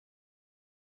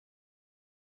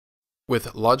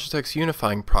With Logitech's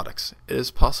unifying products, it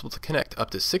is possible to connect up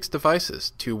to 6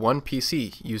 devices to one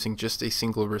PC using just a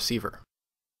single receiver.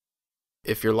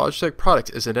 If your Logitech product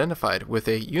is identified with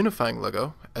a unifying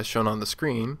logo, as shown on the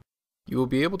screen, you will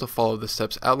be able to follow the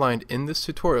steps outlined in this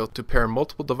tutorial to pair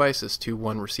multiple devices to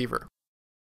one receiver.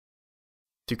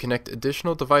 To connect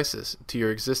additional devices to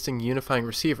your existing unifying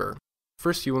receiver,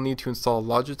 first you will need to install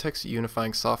Logitech's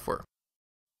unifying software.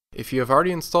 If you have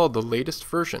already installed the latest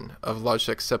version of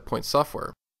Logitech SetPoint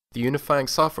software, the unifying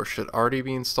software should already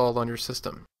be installed on your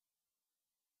system.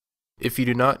 If you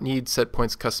do not need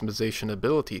SetPoint's customization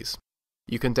abilities,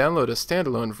 you can download a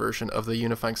standalone version of the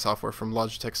unifying software from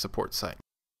Logitech's support site.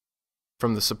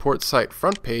 From the support site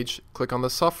front page, click on the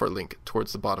software link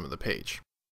towards the bottom of the page.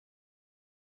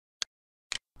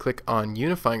 Click on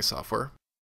Unifying Software,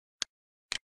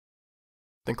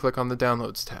 then click on the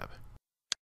Downloads tab.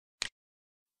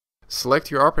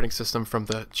 Select your operating system from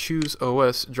the Choose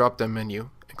OS drop-down menu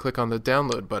and click on the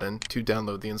Download button to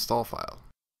download the install file.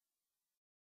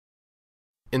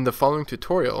 In the following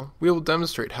tutorial, we will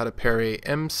demonstrate how to pair a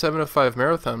M705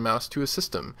 Marathon mouse to a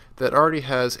system that already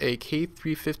has a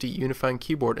K350 unifying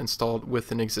keyboard installed with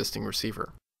an existing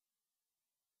receiver.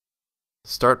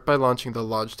 Start by launching the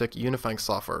Logitech unifying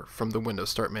software from the Windows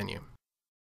Start menu.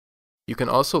 You can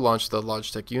also launch the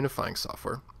Logitech unifying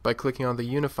software by clicking on the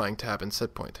Unifying tab in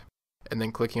SetPoint, and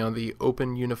then clicking on the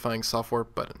Open Unifying Software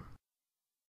button.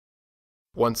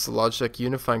 Once the Logitech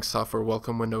Unifying Software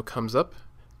welcome window comes up,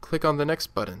 click on the Next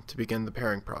button to begin the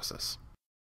pairing process.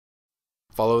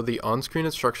 Follow the on-screen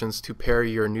instructions to pair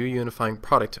your new unifying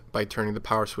product by turning the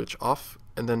power switch off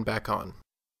and then back on.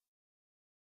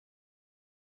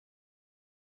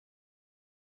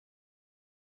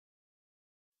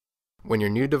 When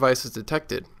your new device is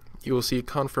detected, you will see a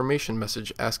confirmation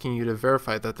message asking you to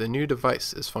verify that the new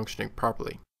device is functioning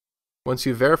properly. Once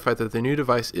you verify that the new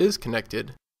device is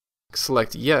connected,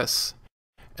 select Yes,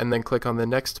 and then click on the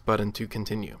Next button to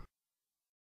continue.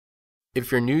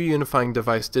 If your new unifying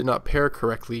device did not pair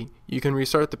correctly, you can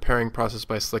restart the pairing process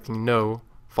by selecting No,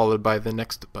 followed by the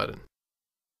Next button.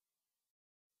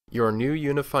 Your new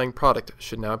unifying product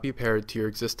should now be paired to your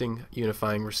existing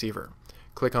unifying receiver.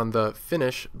 Click on the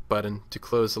Finish button to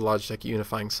close the Logitech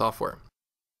unifying software.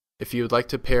 If you would like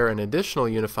to pair an additional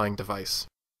unifying device,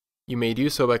 you may do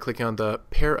so by clicking on the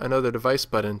Pair Another Device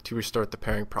button to restart the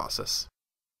pairing process.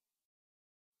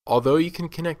 Although you can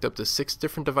connect up to 6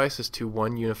 different devices to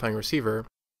one unifying receiver,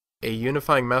 a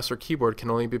unifying mouse or keyboard can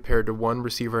only be paired to one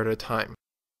receiver at a time.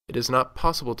 It is not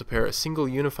possible to pair a single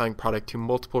unifying product to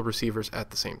multiple receivers at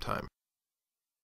the same time.